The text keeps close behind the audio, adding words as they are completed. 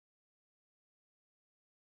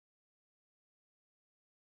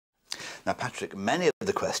Now, Patrick, many of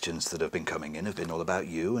the questions that have been coming in have been all about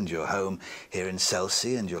you and your home here in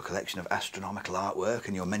Selsey and your collection of astronomical artwork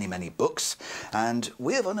and your many, many books. And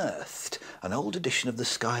we have unearthed an old edition of The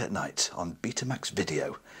Sky at Night on Betamax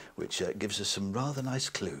video, which gives us some rather nice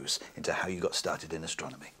clues into how you got started in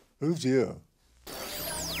astronomy. Oh dear.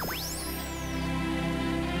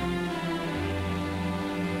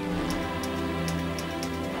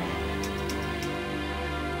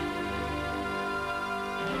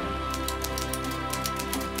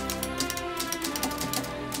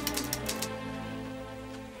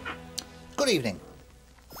 Good evening.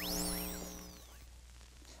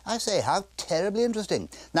 I say, how terribly interesting.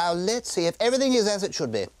 Now, let's see if everything is as it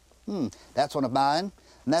should be. That's one of mine,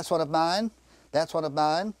 and that's one of mine, that's one of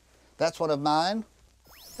mine, that's one of mine.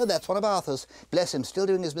 Oh, that's one of Arthur's. Bless him, still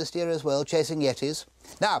doing his mysterious world, chasing yetis.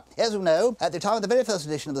 Now, as you know, at the time of the very first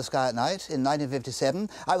edition of The Sky at Night, in 1957,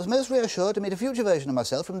 I was most reassured to meet a future version of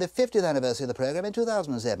myself from the 50th anniversary of the programme in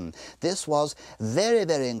 2007. This was very,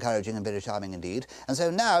 very encouraging and very charming indeed. And so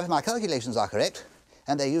now, if my calculations are correct,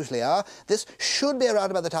 and they usually are, this should be around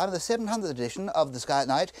about the time of the 700th edition of The Sky at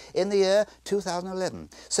Night in the year 2011.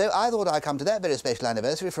 So I thought I'd come to that very special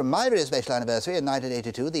anniversary from my very special anniversary in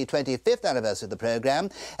 1982, the 25th anniversary of the programme,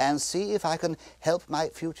 and see if I can help my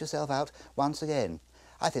future self out once again.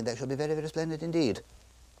 I think that should be very, very splendid indeed.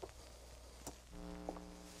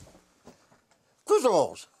 Good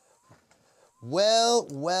Lord. Well,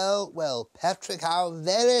 well, well, Patrick, how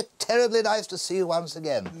very terribly nice to see you once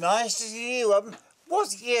again. Nice to see you.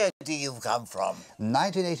 What year do you come from?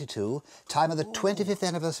 1982, time of the 25th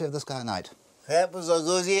anniversary of The Sky at Night. That was a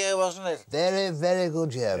good year, wasn't it? Very, very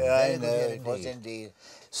good year. Yeah, very I know, good year it was indeed.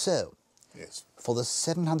 So, yes, for the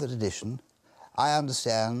 700th edition, I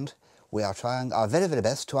understand we are trying our very, very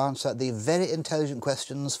best to answer the very intelligent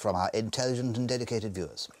questions from our intelligent and dedicated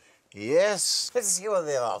viewers. Yes, let's see what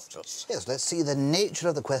they're after us. Yes, let's see the nature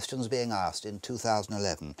of the questions being asked in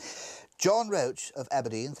 2011. John Roach of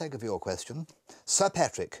Aberdeen, thank you for your question. Sir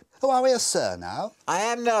Patrick. Oh, are we a sir now? I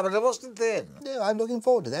am now, but I wasn't then. No, I'm looking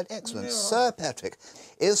forward to that. Excellent. Yeah. Sir Patrick.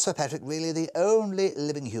 Is Sir Patrick really the only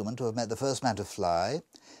living human to have met the first man to fly,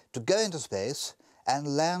 to go into space,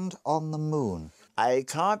 and land on the moon? I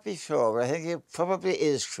can't be sure, but I think it probably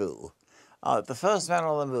is true. The first man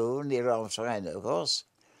on the moon, Neil Armstrong, I know, of course.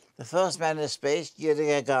 The first man in space, Yuri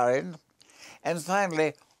Gagarin. And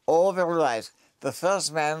finally, Orville Wright, the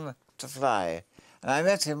first man to fly. And I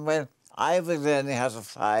met him when I was learning how to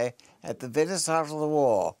fly at the very start of the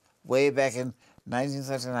war, way back in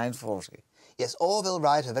 1939-40. Yes, Orville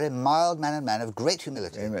Wright, a very mild-mannered man of great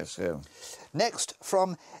humility. Very much so. Next,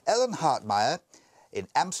 from Ellen Hartmeyer in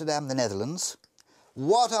Amsterdam, the Netherlands.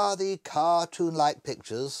 What are the cartoon-like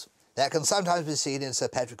pictures that can sometimes be seen in Sir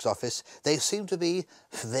Patrick's office? They seem to be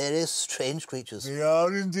very strange creatures. They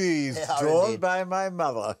are indeed. Drawn by my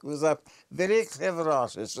mother, who was a very clever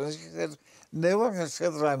artist, and she said, no one can say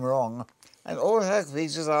that I'm wrong, and all her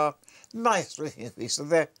creatures are nice-looking creatures.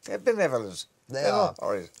 They're benevolent. They are.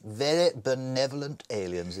 Horrid. Very benevolent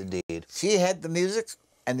aliens indeed. She had the music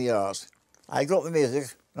and the art. I got the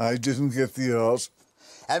music. I didn't get the art.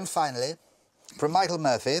 And finally, from Michael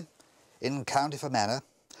Murphy in County Fermanagh,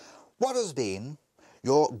 what has been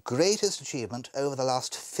your greatest achievement over the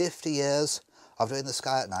last 50 years of doing The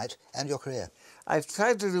Sky at Night and your career? I've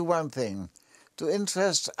tried to do one thing, to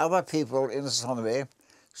interest other people in astronomy,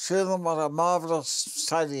 show them what a marvellous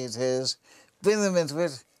study it is, bring them into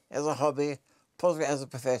it as a hobby, possibly as a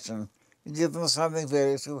profession, and give them something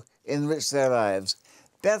really to enrich their lives.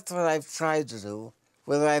 That's what I've tried to do.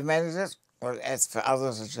 Whether I've managed it, well, that's for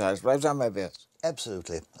others to judge, but I've done my best.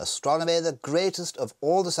 Absolutely. Astronomy, the greatest of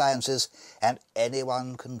all the sciences, and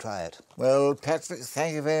anyone can try it. Well, Patrick,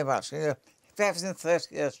 thank you very much. You know, perhaps in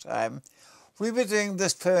 30 years' time, we'll be doing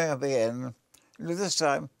this program again. And this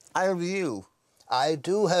time, I'll be you. I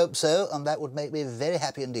do hope so, and that would make me very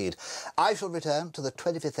happy indeed. I shall return to the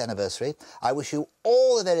 25th anniversary. I wish you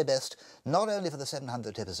all the very best, not only for the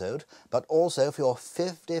 700th episode, but also for your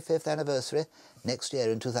 55th anniversary next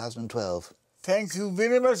year in 2012. Thank you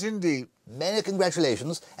very much indeed. Many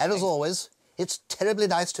congratulations, and as always, it's terribly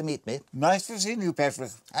nice to meet me. Nice to see you,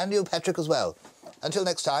 Patrick. And you, Patrick, as well. Until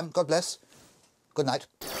next time, God bless. Good night.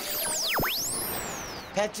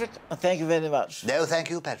 Patrick, thank you very much. No, thank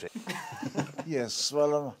you, Patrick. Yes,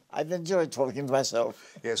 well, I've enjoyed talking to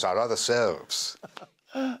myself. Yes, our other selves.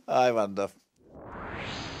 I wonder.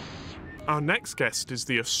 Our next guest is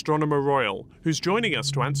the Astronomer Royal, who's joining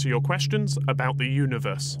us to answer your questions about the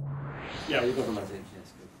universe. Yeah, we've got the message,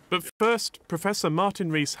 yes. But first, Professor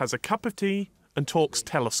Martin Rees has a cup of tea and talks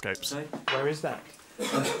telescopes. So, where is that?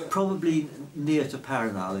 Probably near to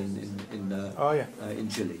Paranal in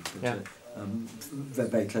Chile,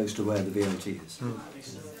 but very close to where the VOT is.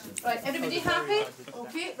 Right, everybody happy?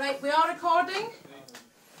 Okay, right, we are recording.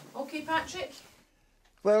 Okay, Patrick?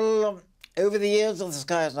 Well, over the years of the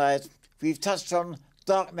Sky at Night, we've touched on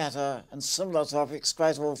dark matter and similar topics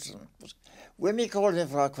quite often. But when we called in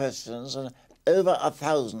for our questions, and over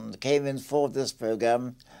 1,000 came in for this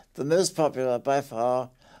programme, the most popular by far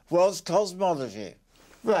was cosmology.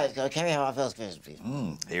 Right, can we have our first question, please?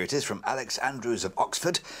 Here it is from Alex Andrews of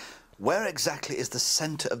Oxford. Where exactly is the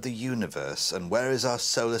centre of the universe, and where is our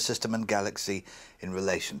solar system and galaxy in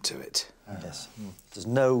relation to it? Yes. There's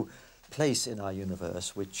no place in our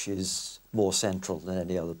universe which is more central than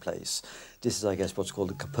any other place. This is, I guess, what's called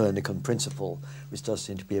the Copernican principle, which does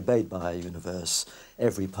seem to be obeyed by our universe.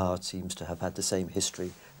 Every part seems to have had the same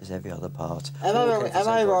history as every other part. Am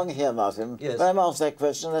I wrong here, Martin? Yes. When I'm asked that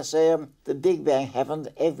question, I say the Big Bang happened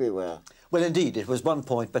everywhere. Well, indeed, it was one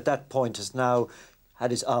point, but that point has now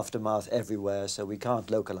had its aftermath everywhere, so we can't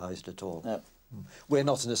localise it at all. No. We're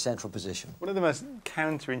not in a central position. One of the most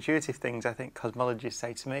counterintuitive things I think cosmologists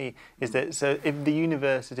say to me is that, so if the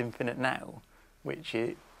universe is infinite now, which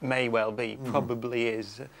it may well be, probably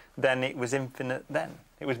is, then it was infinite then.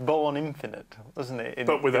 It was born infinite, wasn't it?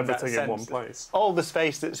 But with everything in one place. All the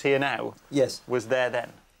space that's here now was there then.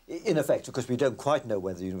 In effect, because we don't quite know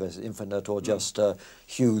whether the universe is infinite or just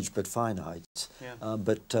huge but finite. Yeah.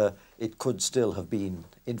 But it could still have been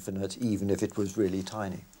infinite even if it was really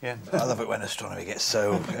tiny. Yeah. I love it when astronomy gets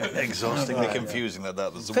so exhaustingly confusing like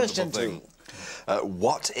that. That's a wonderful thing.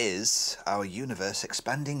 What is our universe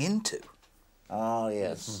expanding into? Ah,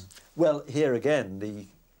 yes. Well, here again, the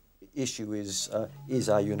issue is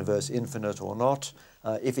our universe infinite or not?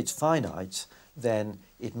 If it's finite, then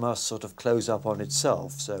it must sort of close up on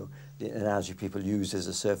itself. So the analogy people use is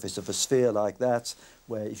the surface of a sphere like that,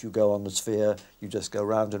 where if you go on the sphere, you just go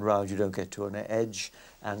round and round, you don't get to an edge.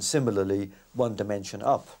 And similarly, one dimension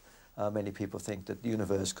up. Many people think that the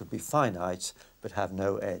universe could be finite, but have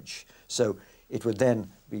no edge. So it would then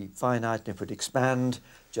be finite and it would expand,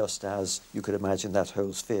 just as you could imagine that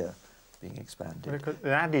whole sphere being expanded.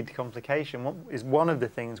 An added complication is one of the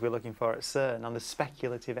things we're looking for at CERN on the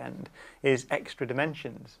speculative end is extra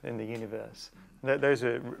dimensions in the universe. Those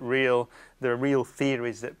are real. There are real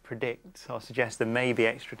theories that predict or suggest there may be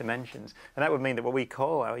extra dimensions, and that would mean that what we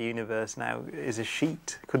call our universe now is a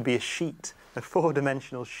sheet. Could be a sheet, a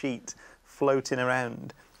four-dimensional sheet floating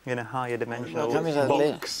around in a higher dimensional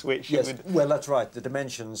box, which well, that's right. The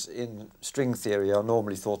dimensions in string theory are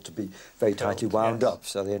normally thought to be very tightly wound up,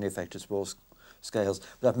 so they only affect at small scales.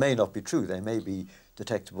 But that may not be true. They may be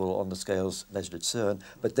detectable on the scales measured at CERN.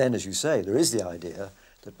 But then, as you say, there is the idea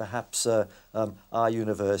that perhaps our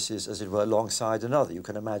universe is, as it were, alongside another. You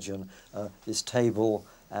can imagine this table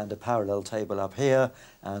and a parallel table up here,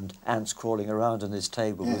 and ants crawling around on this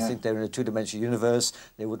table would think they're in a two-dimensional universe.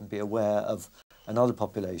 They wouldn't be aware of another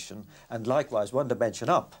population. And likewise, one dimension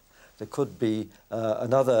up, there could be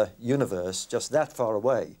another universe just that far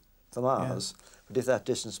away from ours. But if that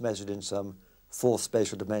distance measured in some fourth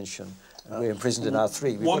spatial dimension, and we're imprisoned in our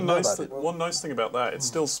three, we wouldn't know about it. One nice thing about that, it's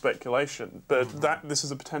still speculation, but this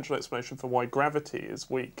is a potential explanation for why gravity is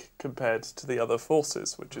weak compared to the other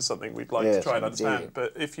forces, which is something we'd like to try and understand.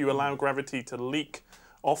 But if you allow gravity to leak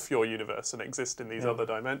off your universe and exist in these other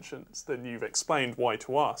dimensions, then you've explained why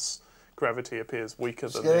to us gravity appears weaker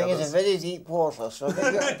than the others. Going into very deep water, so it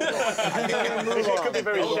could be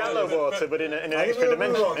very shallow water, but in an extra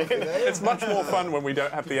dimension. It's much more fun when we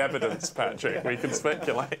don't have the evidence, Patrick. We can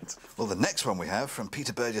speculate. Well, the next one we have from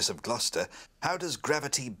Peter Burgess of Gloucester. How does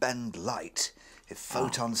gravity bend light if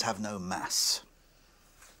photons have no mass?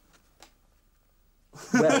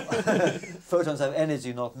 Well, photons have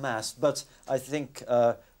energy, not mass, but I think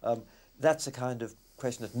that's a kind of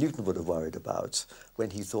question that Newton would have worried about when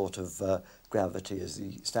he thought of gravity as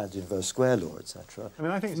the standard inverse square law, etc. I mean,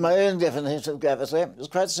 I think my own definition of gravity is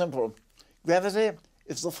quite simple. Gravity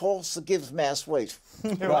is the force that gives mass weight.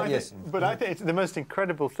 But I think it's the most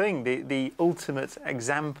incredible thing, the ultimate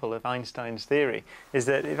example of Einstein's theory, is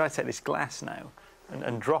that if I take this glass now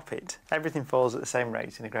and drop it, everything falls at the same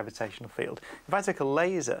rate in a gravitational field. If I take a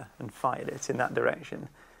laser and fired it in that direction,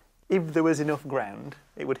 if there was enough ground,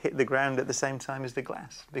 it would hit the ground at the same time as the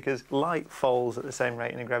glass, because light falls at the same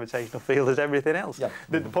rate in a gravitational field as everything else. Yeah.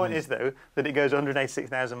 The point is, though, that it goes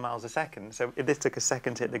 186,000 miles a second, so if this took a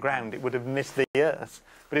second to hit the ground, it would have missed the Earth.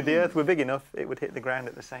 But if the Earth were big enough, it would hit the ground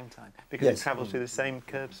at the same time, because it travels through the same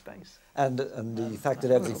curved space. And the fact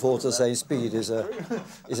that everything falls at the same speed is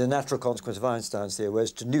a natural consequence of Einstein's theory,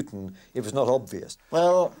 whereas to Newton, it was not obvious.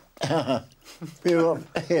 Well,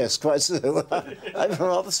 Yes, quite so. I'm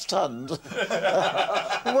rather stunned.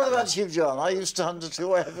 What about you, John? Are you stunned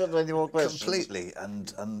too? I haven't any more questions. Completely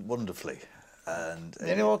and wonderfully. And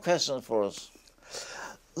any more questions for us?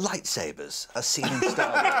 Lightsabers, as seen in Star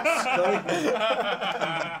Wars.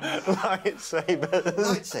 Lightsabers.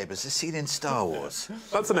 Lightsabers, as seen in Star Wars.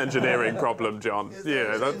 That's an engineering problem, John.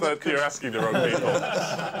 Yeah, you're asking the wrong people.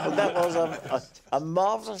 Well, that was a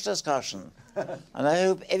marvellous discussion, and I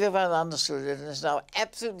hope everyone understood it and is now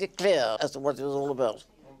absolutely clear as to what it was all about.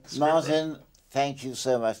 Martin, thank you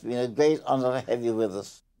so much. It's been a great honour to have you with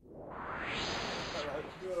us.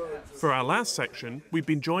 For our last section, we've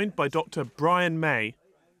been joined by Dr. Brian May.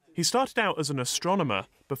 He started out as an astronomer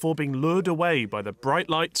before being lured away by the bright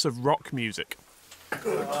lights of rock music.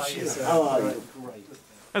 How are you?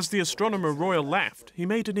 As the Astronomer Royal left, he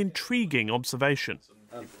made an intriguing observation.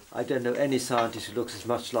 I don't know any scientist who looks as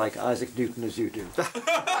much like Isaac Newton as you do. I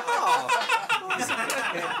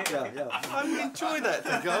enjoy that.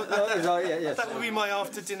 Yes. That will be my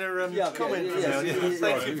after-dinner comment. Yes.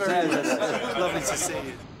 Thank you very much. Lovely to see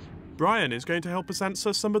you. Brian is going to help us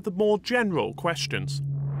answer some of the more general questions.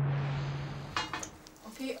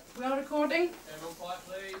 Okay, we are recording.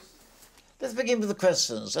 Let's begin with the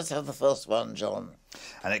questions. Let's have the first one, John.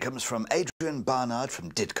 And it comes from Adrian Barnard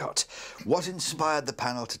from Didcot. What inspired the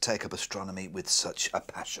panel to take up astronomy with such a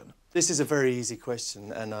passion? This is a very easy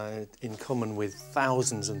question, and in common with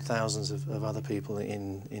thousands and thousands of other people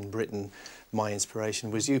in Britain, my inspiration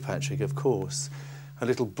was you, Patrick, of course. A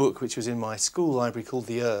little book which was in my school library called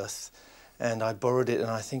The Earth, and I borrowed it and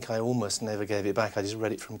I think I almost never gave it back. I just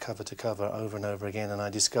read it from cover to cover over and over again, and I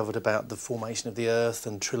discovered about the formation of the Earth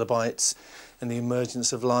and trilobites and the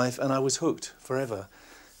emergence of life, and I was hooked forever.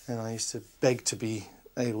 And I used to beg to be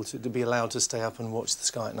able to be allowed to stay up and watch the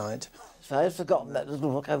sky at night. So I'd forgotten that little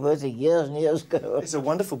book I wrote years and years ago. It's a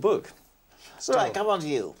wonderful book. Right, come on to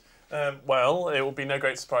you. Well, it will be no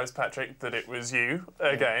great surprise, Patrick, that it was you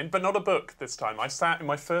again, but not a book this time. I sat in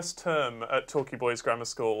my first term at Torquay Boys Grammar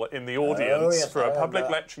School in the audience for a public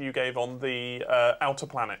lecture you gave on the outer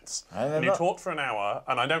planets. And you taught for an hour,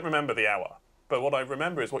 and I don't remember the hour, but what I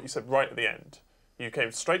remember is what you said right at the end. You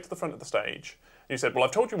came straight to the front of the stage, and you said, well,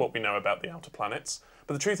 I've told you what we know about the outer planets,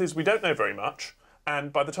 but the truth is we don't know very much,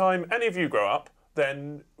 and by the time any of you grow up,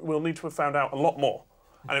 then we'll need to have found out a lot more.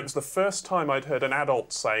 And it was the first time I'd heard an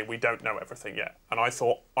adult say, we don't know everything yet. And I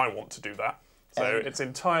thought, I want to do that. So it's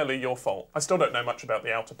entirely your fault. I still don't know much about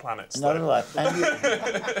the outer planets, though. No, right.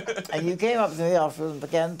 And you came up to me after and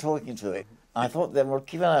began talking to me. I thought, then we'll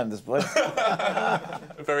keep an eye on this boy.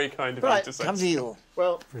 Very kind of right, you to say. Come to you.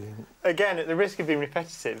 Well, again, at the risk of being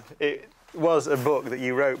repetitive, it was a book that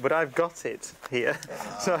you wrote, but I've got it here.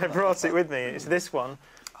 So I brought it with me. It's this one.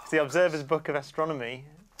 It's the Observer's Book of Astronomy.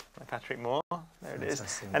 Patrick Moore, there it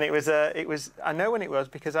is. And it was, I know when it was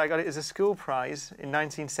because I got it as a school prize in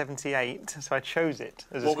 1978, so I chose it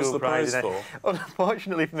as a school prize. What was the prize for?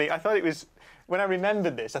 Unfortunately for me, I thought it was, when I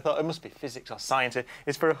remembered this, I thought it must be physics or science.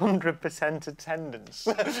 It's for 100% attendance.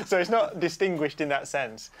 So it's not distinguished in that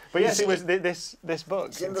sense. But yes, it was this book.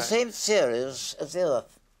 It's in the same series as the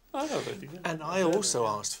Earth. And I also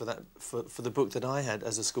asked for that for the book that I had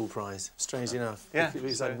as a school prize, strangely enough. Yeah.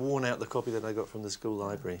 Because I'd worn out the copy that I got from the school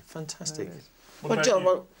library. Fantastic. Well, John,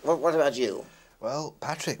 what about you? Well,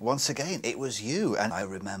 Patrick, once again, it was you. And I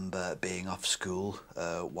remember being off school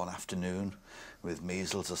one afternoon with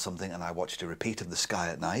measles or something, and I watched a repeat of The Sky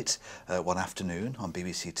at Night one afternoon on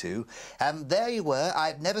BBC Two. And there you were.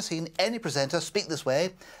 I'd never seen any presenter speak this way,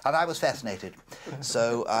 and I was fascinated.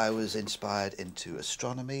 So I was inspired into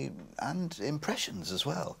astronomy and impressions as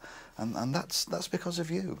well. And that's because of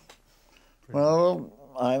you. Well,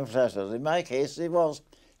 I'm flattered. In my case, it was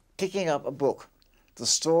picking up a book, The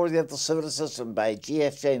Story of the Solar System by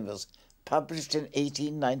G.F. Chambers, published in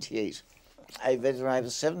 1898. I read it when I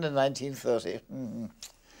was 7 in 1930.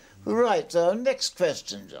 Right, next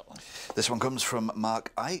question, John. This one comes from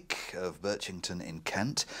Mark Ike of Birchington in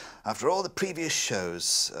Kent. After all the previous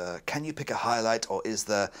shows, can you pick a highlight, or is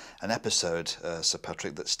there an episode, Sir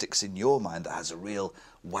Patrick, that sticks in your mind that has a real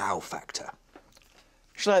wow factor?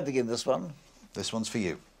 Shall I begin this one? This one's for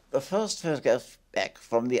you. The first photograph back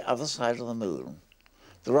from the other side of the moon.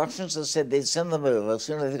 The Russians had said they'd send them over as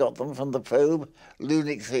soon as they got them from the probe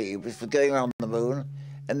Lunik 3, which was going around the moon,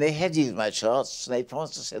 and they had used my charts, and they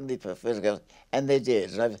promised to send the photograph, and they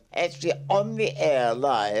did. And I was actually on the air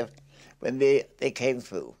live when they came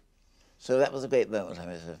through. So that was a great moment, I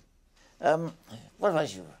must say. What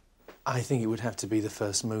about you? I think it would have to be the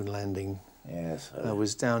first moon landing. Yes. I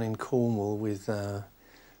was down in Cornwall with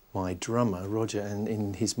my drummer, Roger,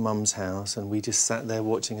 in his mum's house, and we just sat there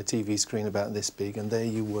watching a TV screen about this big, and there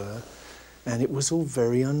you were. And it was all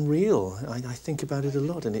very unreal. I think about it a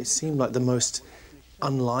lot, and it seemed like the most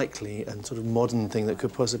unlikely and sort of modern thing that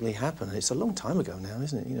could possibly happen. And it's a long time ago now,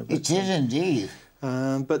 isn't it? You know, it is indeed.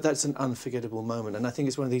 But that's an unforgettable moment, and I think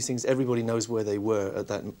it's one of these things everybody knows where they were at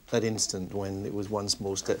that instant when it was one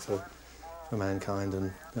small step for mankind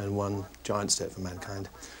and one giant step for mankind,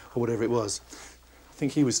 or whatever it was. I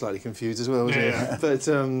think he was slightly confused as well, wasn't he? But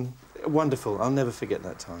wonderful. I'll never forget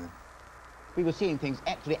that time. We were seeing things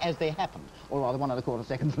actually as they happened, or rather 1¼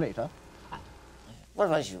 seconds later. What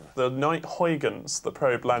about you? The night Huygens, the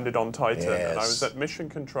probe landed on Titan, Yes. and I was at mission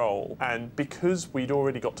control, and because we'd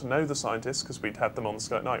already got to know the scientists, because we'd had them on the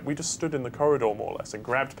sky at night, we just stood in the corridor more or less and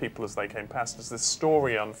grabbed people as they came past as this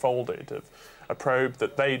story unfolded of a probe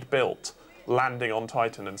that they'd built landing on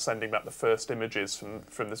Titan and sending back the first images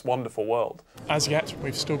from this wonderful world. As yet,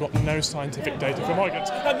 we've still got no scientific data from Huygens.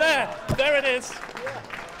 And there it is!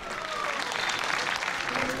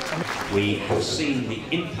 We have seen the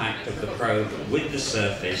impact of the probe with the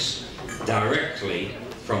surface directly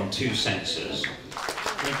from 2 sensors.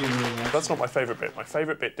 That's not my favourite bit. My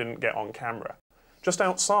favourite bit didn't get on camera. Just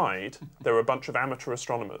outside, there were a bunch of amateur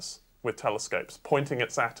astronomers with telescopes pointing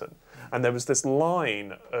at Saturn. And there was this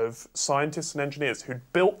line of scientists and engineers who'd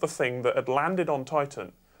built the thing that had landed on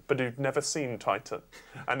Titan, but who'd never seen Titan.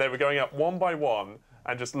 And they were going up one by one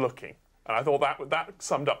and just looking. And I thought that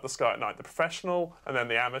summed up the sky at night, the professional and then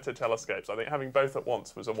the amateur telescopes. I think having both at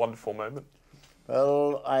once was a wonderful moment.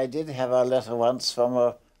 Well, I did have a letter once from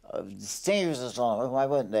a distinguished astronomer, whom I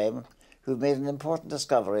won't name, who made an important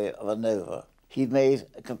discovery of a nova. He'd made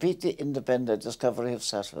a completely independent discovery of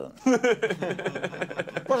Saturn.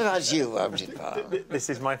 What about you,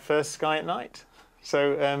 This is my first sky at night.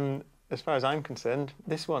 So, as far as I'm concerned,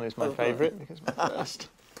 this one is my favourite because it's my first.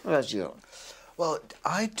 What about you? Well,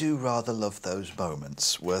 I do rather love those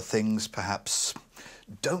moments where things perhaps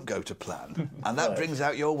don't go to plan, and that brings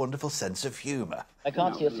out your wonderful sense of humour. I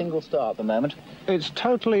can't see a single star at the moment. It's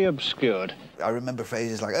totally obscured. I remember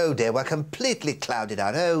phrases like, oh dear, we're completely clouded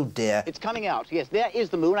out, oh dear. It's coming out, yes, there is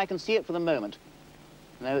the moon, I can see it for the moment.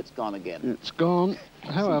 No, it's gone again. It's gone,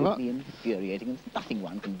 however... Absolutely infuriating, and there's nothing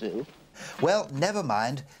one can do. Well, never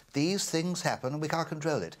mind. These things happen and we can't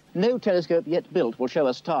control it. No telescope yet built will show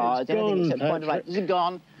a star It's at anything gone, except point of light. Patrick. Is it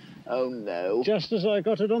gone? Oh, no. Just as I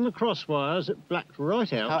got it on the crosswires, it blacked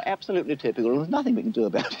right out. How absolutely typical. There's nothing we can do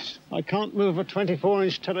about it. I can't move a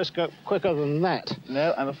 24-inch telescope quicker than that.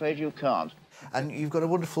 No, I'm afraid you can't. And you've got a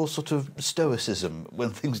wonderful sort of stoicism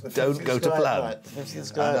when things don't go to plan.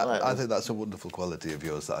 I think that's a wonderful quality of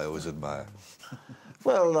yours that I always admire.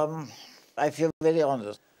 Well, I feel very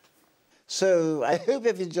honoured. So I hope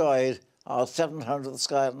you've enjoyed our 700th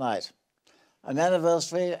Sky at Night. An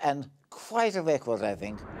anniversary and quite a record, I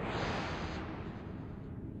think.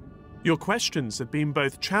 Your questions have been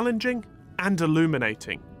both challenging and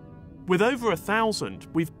illuminating. With over 1,000,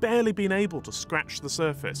 we've barely been able to scratch the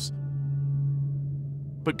surface.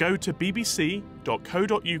 But go to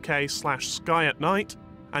bbc.co.uk/skyatnight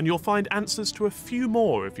and you'll find answers to a few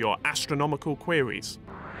more of your astronomical queries.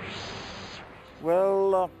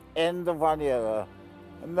 Well, end of 1 year.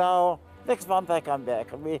 And now, next month I come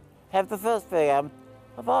back and we have the first program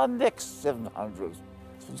of our next 700.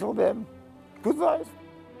 Until then, good night.